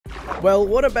Well,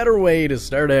 what a better way to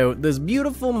start out this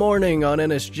beautiful morning on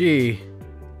NSG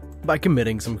by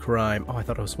committing some crime. Oh, I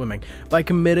thought I was swimming. By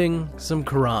committing some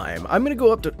crime. I'm gonna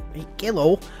go up to... Hey,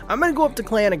 hello. I'm gonna go up to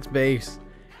Clanic's base,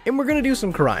 and we're gonna do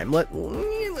some crime.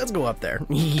 Let's go up there.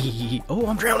 Oh,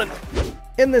 I'm drowning.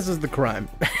 And this is the crime.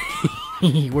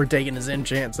 We're taking his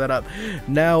enchant setup.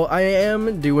 Now, I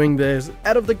am doing this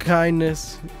out of the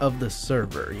kindness of the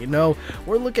server. You know,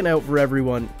 we're looking out for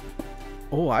everyone.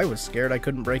 Oh, I was scared I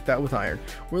couldn't break that with iron.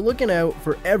 We're looking out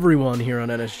for everyone here on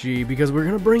NSG because we're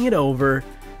going to bring it over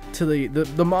to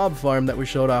the mob farm that we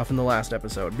showed off in the last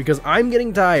episode. Because I'm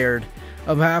getting tired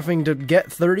of having to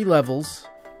get 30 levels.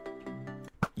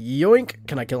 Yoink.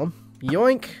 Can I kill him?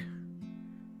 Yoink.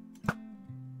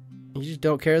 You just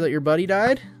don't care that your buddy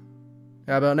died?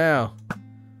 How about now?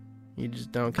 You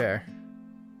just don't care.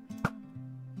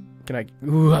 Can I...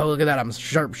 Ooh, look at that. I'm a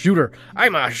sharpshooter.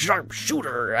 I'm a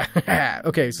sharpshooter.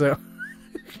 Okay, so...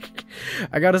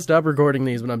 I gotta stop recording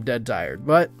these when I'm dead tired.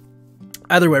 But,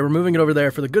 either way, we're moving it over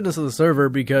there for the goodness of the server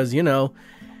because, you know,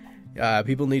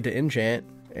 people need to enchant.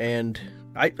 And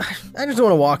I just don't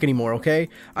want to walk anymore, okay?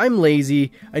 I'm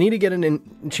lazy. I need to get an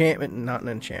enchantment. Not an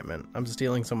enchantment. I'm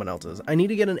stealing someone else's. I need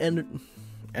to get an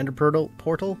Ender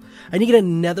portal. I need to get a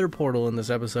nether portal in this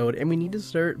episode, and we need to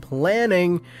start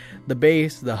planning the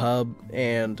base, the hub,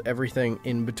 and everything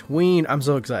in between. I'm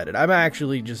so excited. I'm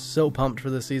actually just so pumped for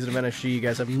this season of NSG. You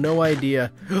guys have no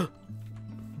idea.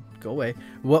 Go away.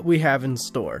 What we have in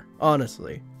store.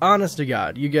 Honestly. Honest to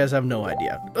God. You guys have no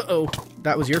idea. Uh-oh.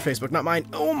 That was your Facebook, not mine.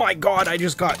 Oh my God. I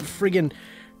just got friggin'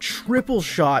 triple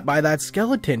shot by that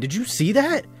skeleton. Did you see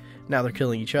that? Now they're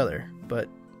killing each other, but...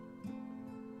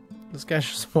 This guy's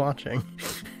just watching.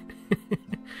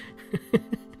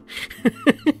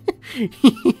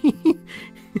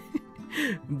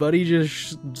 Buddy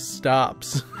just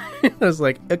stops. I was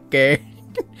like, okay.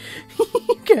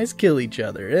 You guys kill each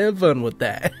other. Have fun with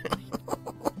that.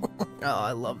 Oh,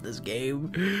 I love this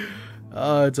game.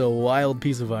 Oh, it's a wild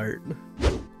piece of art.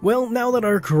 Well, now that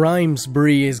our crime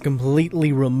spree is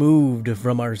completely removed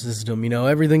from our system, you know,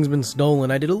 everything's been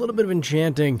stolen. I did a little bit of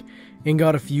enchanting and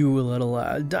got a few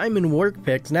little diamond work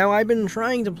picks. Now, I've been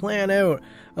trying to plan out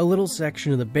a little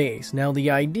section of the base. Now, the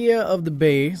idea of the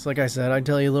base, like I said, I'd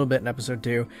tell you a little bit in episode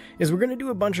 2, is we're going to do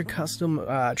a bunch of custom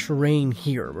terrain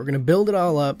here. We're going to build it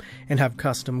all up and have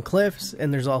custom cliffs,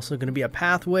 and there's also going to be a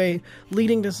pathway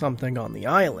leading to something on the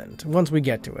island. Once we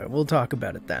get to it, we'll talk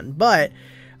about it then. But,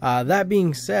 that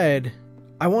being said,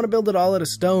 I want to build it all out of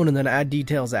stone and then add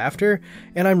details after,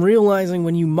 and I'm realizing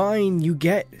when you mine, you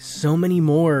get so many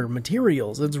more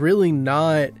materials. It's really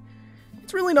not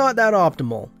that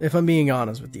optimal, if I'm being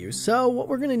honest with you. So what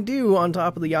we're going to do on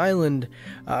top of the island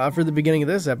for the beginning of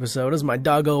this episode, as my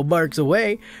doggo barks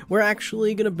away, we're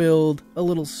actually going to build a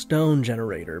little stone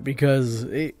generator, because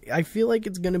I feel like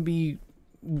it's going to be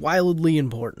wildly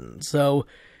important. So...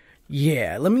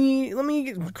 yeah, let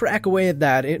me crack away at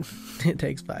that. It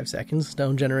takes 5 seconds.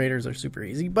 Stone generators are super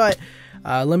easy, but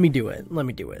let me do it.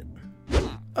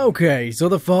 Okay, so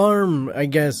the farm, I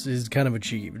guess, is kind of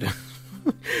achieved.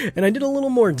 And I did a little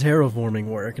more terraforming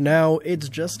work. Now, it's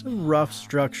just a rough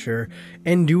structure,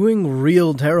 and doing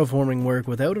real terraforming work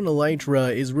without an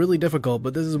elytra is really difficult,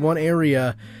 but this is one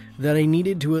area that I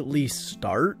needed to at least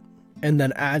start and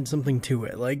then add something to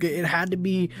it. Like, it had to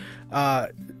be...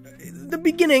 the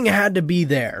beginning had to be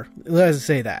there. Let's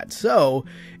say that. So,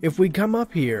 if we come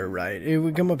up here, right?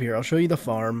 I'll show you the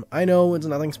farm. I know it's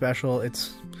nothing special.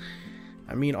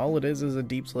 I mean, all it is a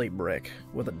deep slate brick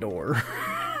with a door.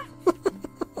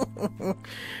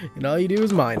 And all you do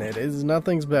is mine it. It's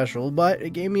nothing special, but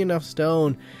it gave me enough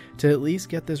stone to at least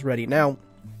get this ready. Now,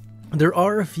 there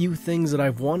are a few things that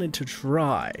I've wanted to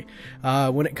try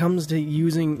when it comes to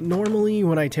using, normally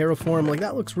when I terraform, like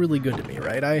that looks really good to me,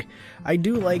 right? I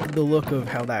do like the look of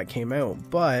how that came out,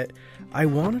 but I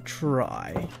want to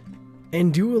try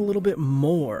and do a little bit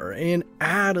more and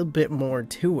add a bit more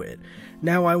to it.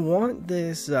 Now I want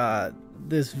this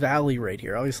this valley right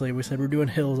here. Obviously we said we're doing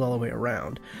hills all the way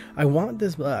around. I want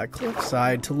this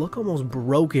cliffside to look almost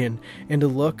broken and to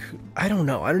look, I don't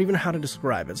know, I don't even know how to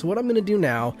describe it. So what I'm going to do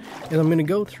now is I'm going to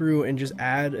go through and just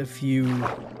add a few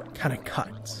kind of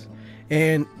cuts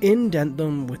and indent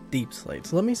them with deep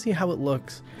slates. Let me see how it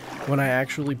looks when I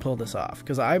actually pull this off,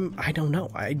 because I don't know.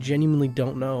 I genuinely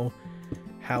don't know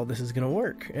how this is going to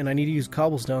work, and I need to use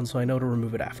cobblestone so I know to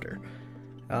remove it after.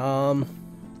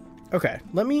 Okay,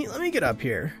 let me get up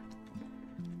here,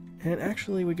 and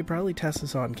actually we could probably test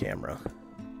this on camera.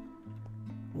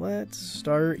 Let's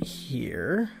start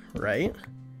here, right?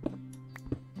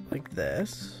 Like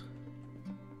this,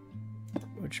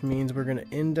 which means we're gonna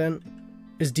indent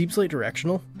Is deep slate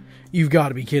directional? You've got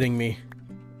to be kidding me.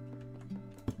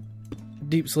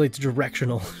 Deep slate's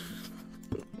directional.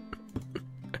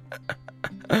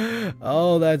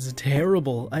 Oh, that's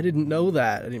terrible. I didn't know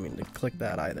that. I didn't mean to click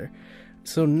that either.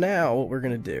 So now what we're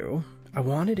going to do, I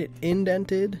wanted it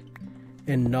indented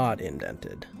and not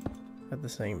indented at the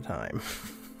same time.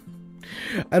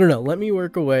 I don't know. Let me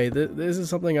work away. This is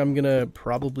something I'm going to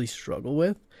probably struggle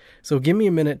with. So give me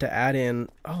a minute to add in.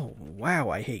 Oh, wow.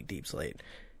 I hate deep slate.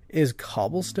 Is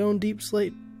cobblestone deep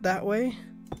slate that way?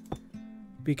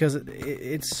 Because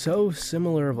it's so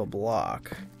similar of a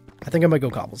block. I think I might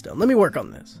go cobblestone. Let me work on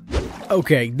this.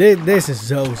 Okay, this is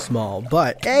so small,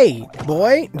 but hey,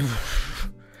 boy,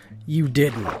 you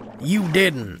didn't. You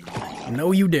didn't.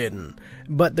 No, you didn't.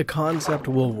 But the concept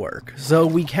will work. So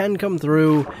we can come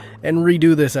through and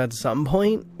redo this at some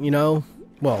point, you know?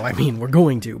 Well, I mean, we're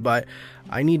going to, but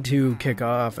I need to kick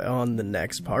off on the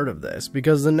next part of this,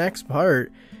 because the next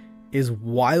part is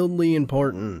wildly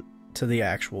important to the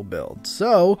actual build.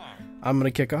 So I'm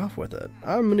gonna kick off with it.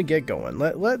 I'm gonna get going.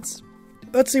 Let's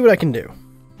see what I can do.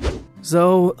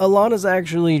 So a lot has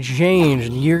actually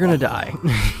changed. You're gonna die.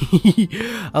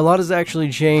 A lot has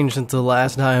actually changed since the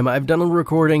last time I've done a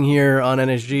recording here on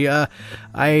NSG.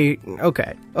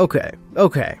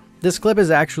 Okay. This clip is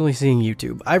actually seeing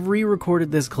YouTube. I've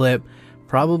re-recorded this clip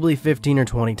probably 15 or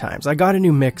 20 times. I got a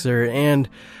new mixer, and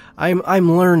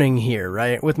I'm learning here,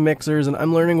 right, with mixers, and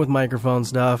I'm learning with microphone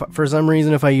stuff. For some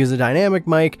reason, if I use a dynamic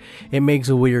mic, it makes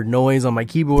a weird noise on my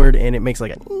keyboard, and it makes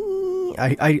like a...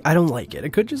 I don't like it.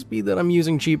 It could just be that I'm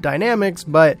using cheap dynamics,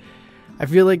 but I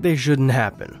feel like they shouldn't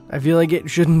happen. I feel like it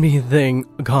shouldn't be a thing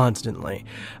constantly.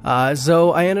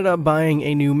 So I ended up buying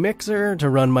a new mixer to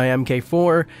run my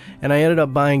MK4, and I ended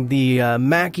up buying the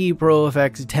Mackie Pro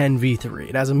FX 10 V3.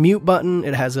 It has a mute button,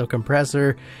 it has a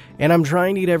compressor, and I'm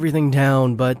trying to get everything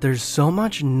down, but there's so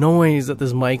much noise that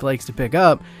this mic likes to pick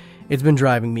up. It's been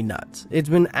driving me nuts. It's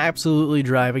been absolutely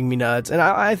driving me nuts, and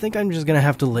I think I'm just gonna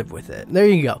have to live with it. There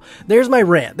you go. There's my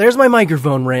rant. There's my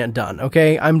microphone rant done,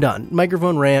 okay? I'm done.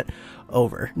 Microphone rant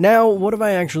over. Now, what have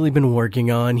I actually been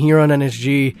working on here on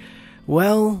NSG?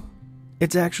 Well,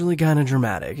 it's actually kind of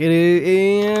dramatic. It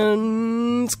is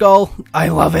in Skull. I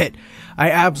love it. I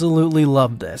absolutely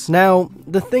love this. Now,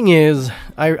 the thing is,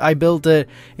 I built it.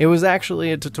 It was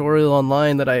actually a tutorial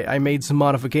online that I made some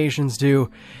modifications to,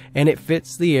 and it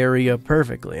fits the area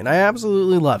perfectly, and I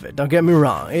absolutely love it. Don't get me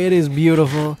wrong. It is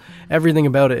beautiful. Everything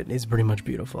about it is pretty much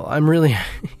beautiful. I'm really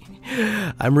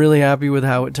happy with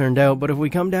how it turned out, but if we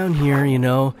come down here, you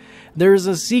know, there's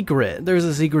a secret. There's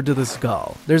a secret to the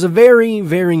skull. There's a very,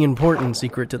 very important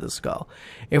secret to the skull.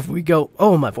 If we go...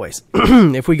 Oh, my voice.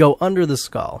 If we go under the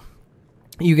skull,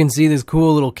 you can see this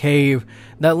cool little cave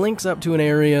that links up to an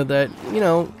area that, you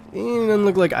know, it doesn't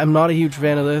look like... I'm not a huge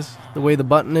fan of this, the way the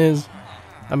button is.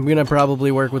 I'm gonna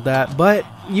probably work with that, but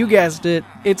you guessed it,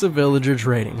 it's a villager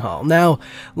trading hall. Now,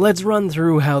 let's run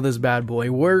through how this bad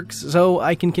boy works so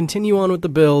I can continue on with the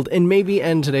build and maybe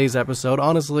end today's episode.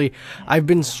 Honestly, I've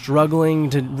been struggling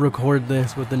to record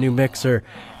this with the new mixer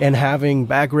and having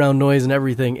background noise and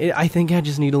everything. I think I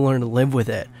just need to learn to live with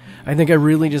it. I think I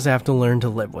really just have to learn to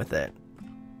live with it.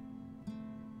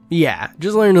 Yeah,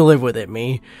 just learn to live with it,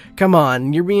 me. Come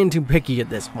on, you're being too picky at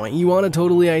this point. You want a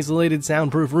totally isolated,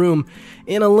 soundproof room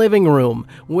in a living room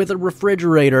with a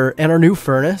refrigerator and our new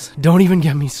furnace? Don't even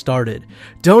get me started.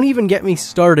 Don't even get me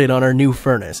started on our new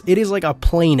furnace. It is like a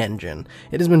plane engine.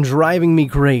 It has been driving me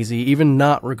crazy, even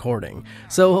not recording.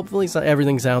 So hopefully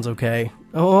everything sounds okay.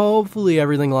 Hopefully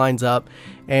everything lines up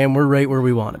and we're right where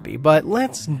we want to be. But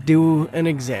let's do an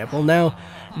example. Now,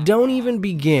 don't even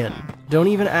begin. Don't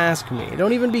even ask me.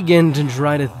 Don't even begin to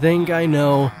try to think I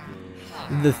know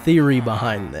the theory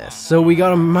behind this. So we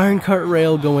got a minecart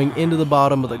rail going into the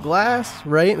bottom of the glass,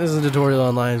 right? This is a tutorial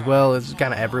online as well. It's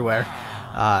kind of everywhere.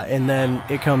 And then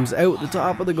it comes out the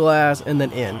top of the glass and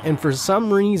then in. And for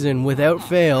some reason, without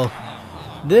fail,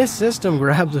 this system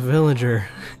grabs a villager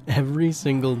every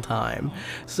single time.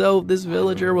 So this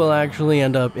villager will actually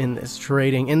end up in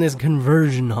this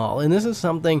conversion hall. And this is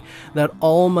something that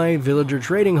all my villager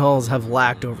trading halls have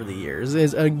lacked over the years,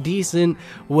 is a decent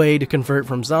way to convert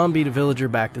from zombie to villager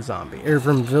back to zombie, or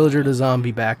from villager to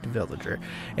zombie back to villager.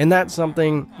 And that's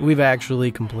something we've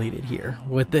actually completed here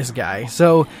with this guy.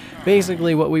 So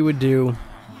basically what we would do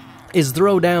is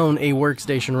throw down a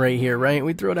workstation right here, right?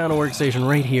 We throw down a workstation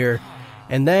right here,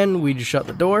 and then we just shut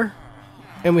the door,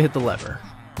 and we hit the lever.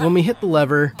 When we hit the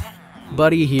lever,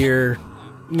 buddy here,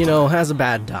 you know, has a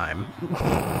bad time.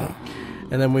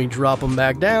 And then we drop him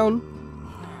back down,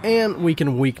 and we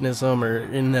can weakness him,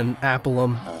 and then apple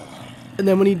him. And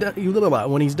then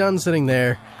when he's done sitting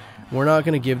there, We're not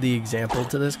going to give the example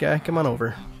to this guy. Come on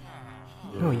over.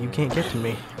 No, you can't get to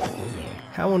me.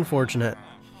 How unfortunate.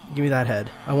 Give me that head.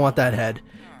 I want that head.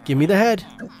 Give me the head.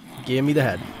 Give me the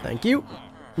head. Thank you.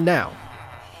 Now,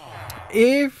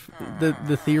 if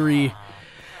the theory...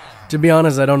 To be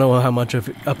honest, I don't know how much of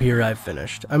up here I've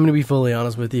finished. I'm going to be fully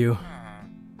honest with you.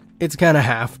 It's kind of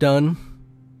half done.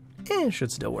 It should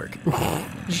still work.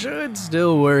 Should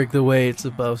still work the way it's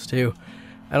supposed to.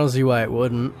 I don't see why it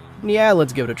wouldn't. Yeah,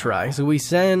 let's give it a try. So we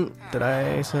send... Did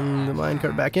I send the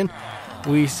minecart back in?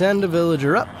 We send a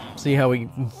villager up. See how he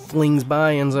flings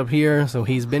by, ends up here. So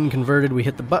he's been converted. We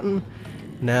hit the button.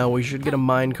 Now we should get a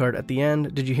minecart at the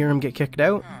end. Did you hear him get kicked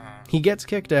out? He gets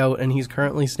kicked out, and he's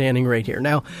currently standing right here.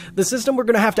 Now, the system we're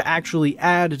going to have to actually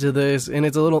add to this, and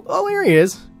it's a little... Oh, here he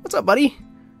is. What's up, buddy?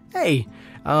 Hey.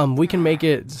 We can make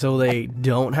it so they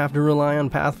don't have to rely on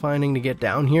pathfinding to get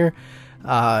down here.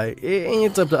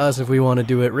 It's up to us if we want to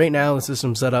do it. Right now, the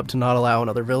system's set up to not allow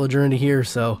another villager into here,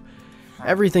 so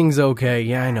everything's okay.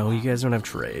 Yeah, I know, you guys don't have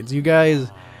trades. You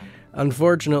guys,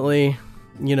 unfortunately,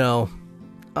 you know,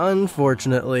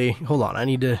 unfortunately... Hold on, I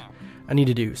need to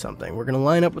do something. We're gonna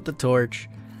line up with the torch.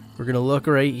 We're gonna look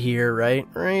right here, right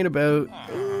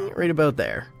about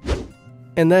there.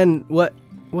 And then what?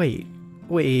 Wait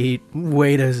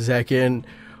a second.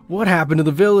 What happened to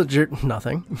the villager?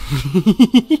 Nothing.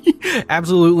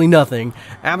 Absolutely nothing.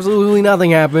 Absolutely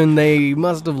nothing happened. They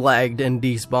must have lagged and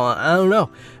despawned. I don't know.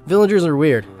 Villagers are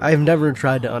weird. I've never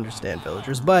tried to understand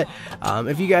villagers, but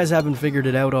if you guys haven't figured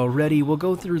it out already, we'll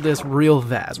go through this real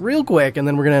fast, real quick, and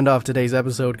then we're going to end off today's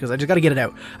episode because I just got to get it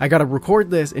out. I got to record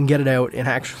this and get it out and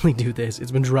actually do this.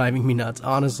 It's been driving me nuts,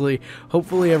 honestly.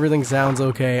 Hopefully everything sounds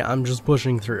okay. I'm just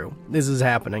pushing through. This is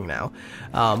happening now.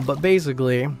 But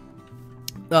basically...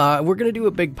 we're going to do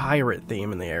a big pirate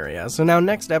theme in the area. So now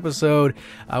next episode,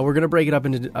 we're going to break it up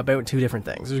into about 2 different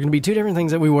things. There's going to be 2 different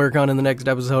things that we work on in the next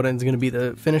episode, and it's going to be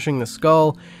the finishing the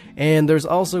skull, and there's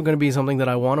also going to be something that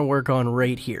I want to work on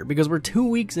right here, because we're 2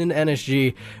 weeks into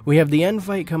NSG, we have the end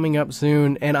fight coming up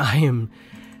soon, and I am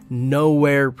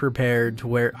nowhere prepared to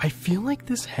where I feel like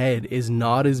this head is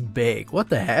not as big. What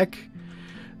the heck?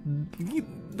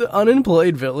 The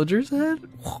unemployed villager's head?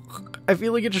 I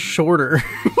feel like it's shorter.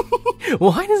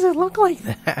 Why does it look like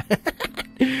that?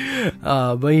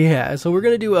 But yeah, so we're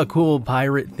going to do a cool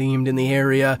pirate themed in the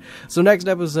area. So next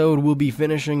episode, we'll be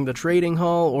finishing the trading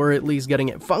hall, or at least getting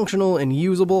it functional and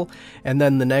usable. And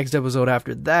then the next episode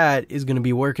after that is going to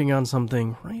be working on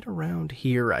something right around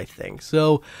here, I think.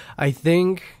 So I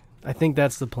think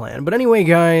that's the plan. But anyway,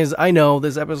 guys, I know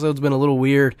this episode's been a little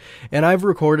weird, and I've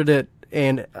recorded it.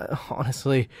 And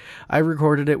honestly, I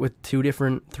recorded it with 3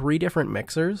 different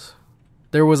mixers.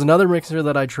 There was another mixer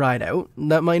that I tried out.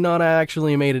 That might not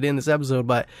actually made it in this episode,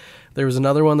 but there was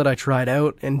another one that I tried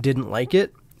out and didn't like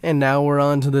it. And now we're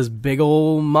on to this big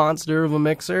old monster of a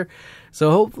mixer.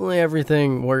 So hopefully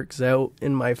everything works out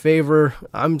in my favor.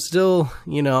 I'm still,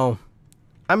 you know,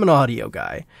 I'm an audio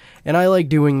guy. And I like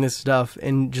doing this stuff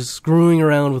and just screwing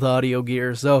around with audio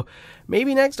gear. So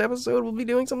maybe next episode we'll be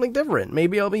doing something different.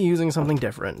 Maybe I'll be using something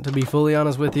different. To be fully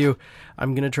honest with you,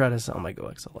 I'm going to try to sell my Go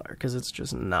XLR because it's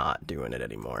just not doing it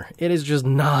anymore. It is just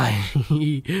not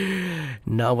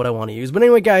what I want to use. But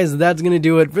anyway, guys, that's going to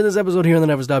do it for this episode here on the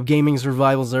Never Stop Gaming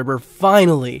Survival Server.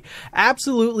 Finally,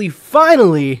 absolutely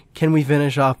finally, can we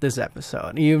finish off this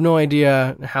episode. You have no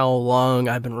idea how long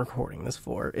I've been recording this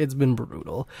for. It's been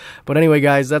brutal. But anyway,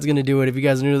 guys, that's going to do it. If you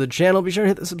guys are new to the channel, be sure to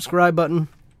hit the subscribe button.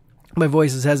 My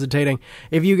voice is hesitating.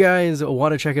 If you guys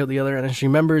want to check out the other NSG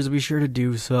members, be sure to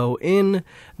do so in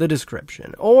the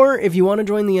description. Or if you want to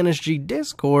join the NSG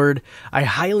Discord, I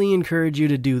highly encourage you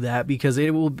to do that because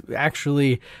it will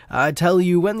actually tell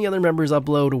you when the other members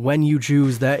upload, when you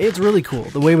choose that. It's really cool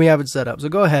the way we have it set up. So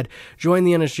go ahead, join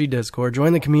the NSG Discord,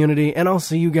 join the community, and I'll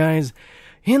see you guys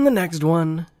in the next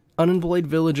one. Unemployed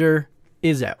Villager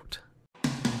is out.